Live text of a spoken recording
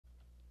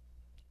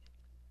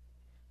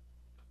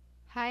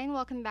Hi and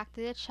welcome back to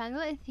the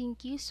channel, and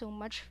thank you so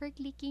much for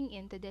clicking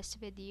into this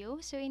video.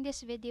 So in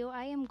this video,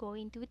 I am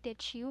going to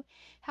teach you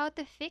how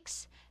to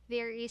fix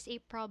there is a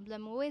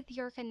problem with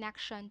your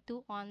connection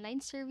to online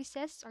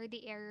services or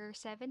the error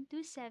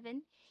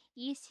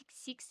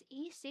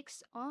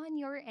 727e66a6 on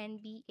your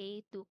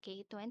NBA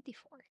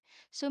 2K24.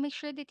 So make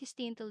sure that you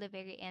stay until the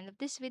very end of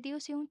this video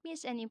so you won't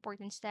miss any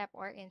important step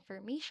or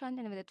information.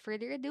 And without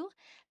further ado,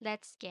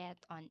 let's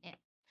get on it.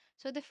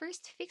 So the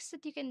first fix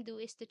that you can do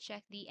is to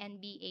check the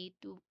NBA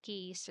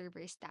 2K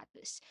server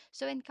status.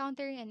 So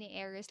encountering any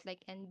errors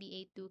like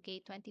NBA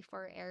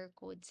 2K24 error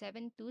code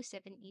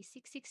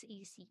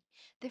 727e66ac,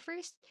 the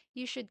first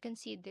you should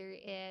consider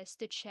is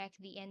to check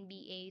the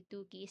NBA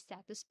 2K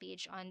status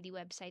page on the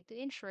website to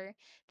ensure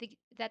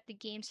that the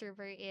game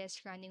server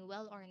is running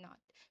well or not.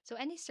 So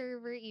any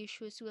server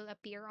issues will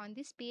appear on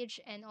this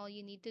page, and all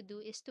you need to do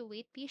is to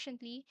wait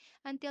patiently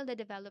until the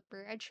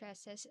developer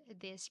addresses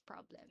this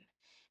problem.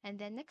 And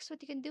then next,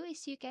 what you can do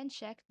is you can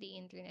check the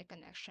internet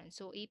connection.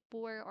 So a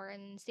poor or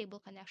unstable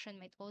connection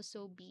might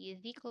also be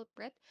the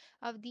culprit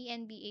of the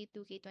NBA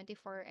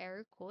 2K24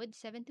 error code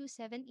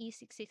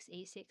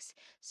 727e66a6.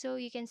 So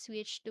you can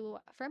switch to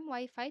from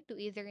Wi-Fi to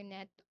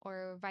Ethernet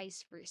or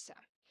vice versa.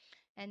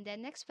 And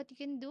then next, what you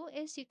can do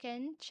is you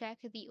can check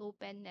the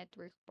open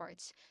network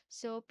ports.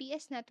 So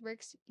PS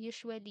Networks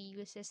usually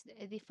uses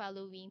the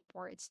following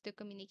ports to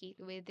communicate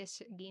with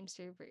this game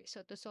server.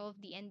 So to solve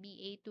the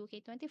NBA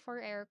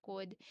 2K24 error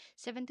code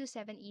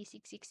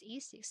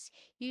 727e66a6,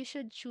 you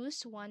should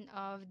choose one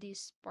of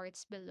these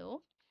ports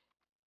below.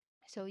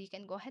 So you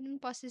can go ahead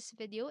and pause this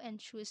video and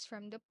choose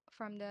from the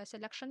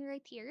selection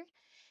right here.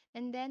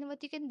 And then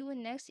what you can do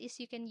next is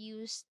you can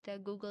use the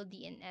Google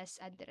DNS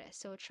address.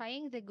 So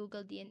trying the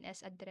Google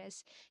DNS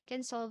address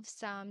can solve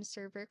some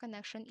server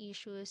connection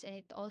issues, and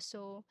it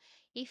also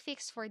a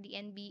fix for the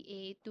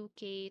NBA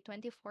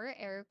 2K24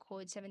 error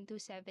code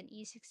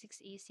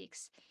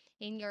 727e66a6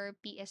 in your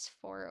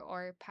PS4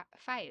 or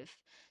 5.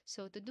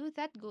 So to do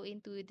that, go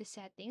into the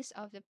settings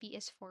of the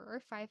PS4 or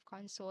 5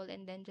 console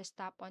and then just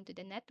tap onto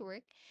the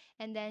network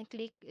and then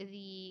click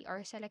the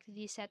or select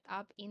the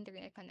setup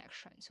internet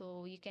connection.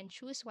 So you can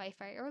choose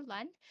Wi-Fi or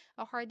LAN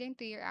according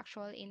to your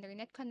actual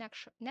internet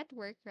connection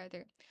network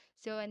rather.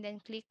 So and then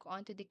click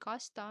onto the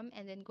custom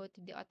and then go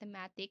to the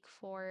automatic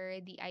for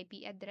the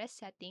IP address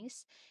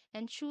settings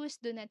and choose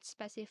do not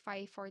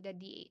specify for the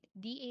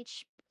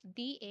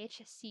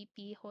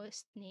DHCP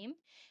host name.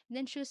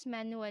 Then choose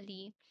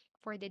manually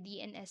for the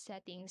DNS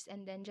settings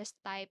and then just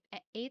type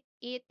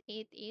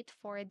 8888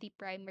 for the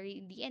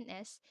primary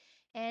DNS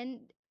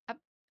and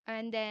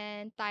and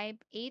then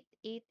type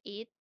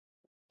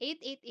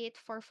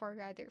 88844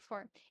 rather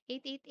for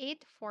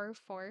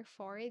 88844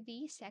 for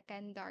the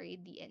secondary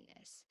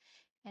DNS.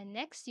 And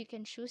next, you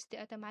can choose the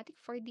automatic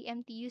for the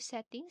MTU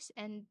settings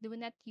and do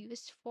not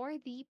use for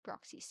the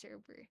proxy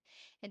server.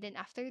 And then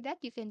after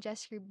that, you can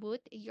just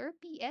reboot your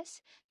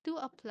PS to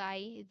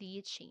apply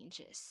the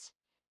changes.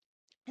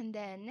 And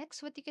then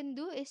next, what you can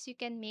do is you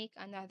can make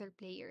another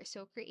player.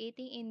 So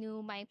creating a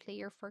new My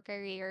Player for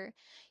Career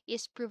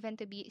is proven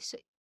to be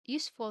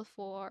useful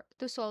for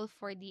to solve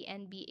for the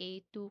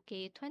NBA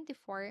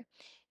 2K24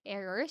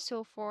 error.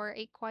 So for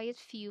a quiet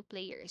few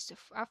players,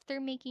 after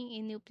making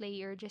a new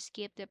player, just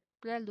skip the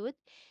prelude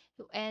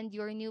and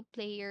your new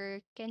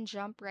player can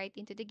jump right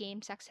into the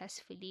game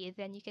successfully.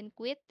 Then you can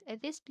quit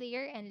this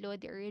player and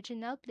load the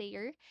original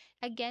player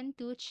again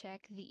to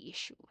check the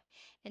issue.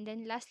 And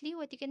then lastly,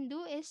 what you can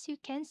do is you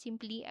can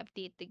simply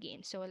update the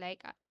game. So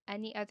like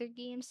any other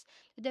games,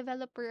 the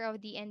developer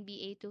of the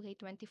NBA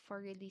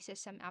 2K24 releases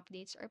some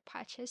updates or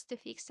patches to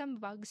fix some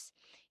bugs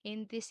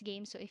in this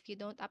game. So if you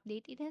don't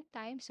update it in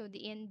time, so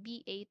the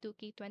NBA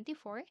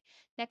 2K24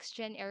 next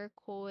gen error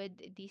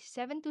code the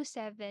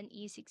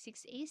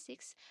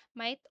 727e66a6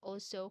 might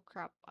also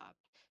crop up.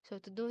 So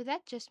to do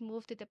that, just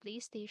move to the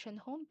PlayStation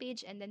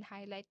homepage and then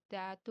highlight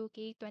the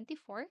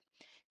 2K24,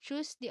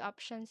 choose the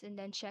options and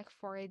then check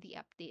for the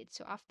update.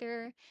 So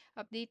after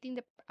the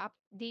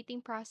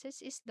updating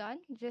process is done,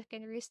 you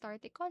can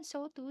restart the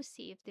console to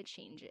save the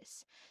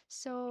changes.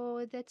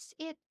 So that's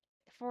it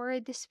for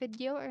this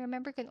video.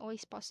 Remember, you can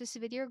always pause this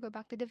video, go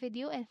back to the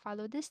video and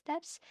follow the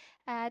steps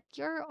at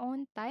your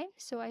own time.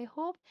 So I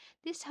hope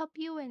this helped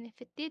you, and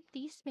if it did,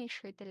 please make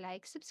sure to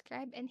like,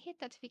 subscribe, and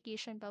hit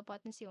notification bell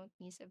button so you won't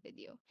miss a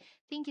video.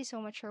 Thank you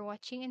so much for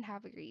watching and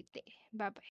have a great day. Bye bye.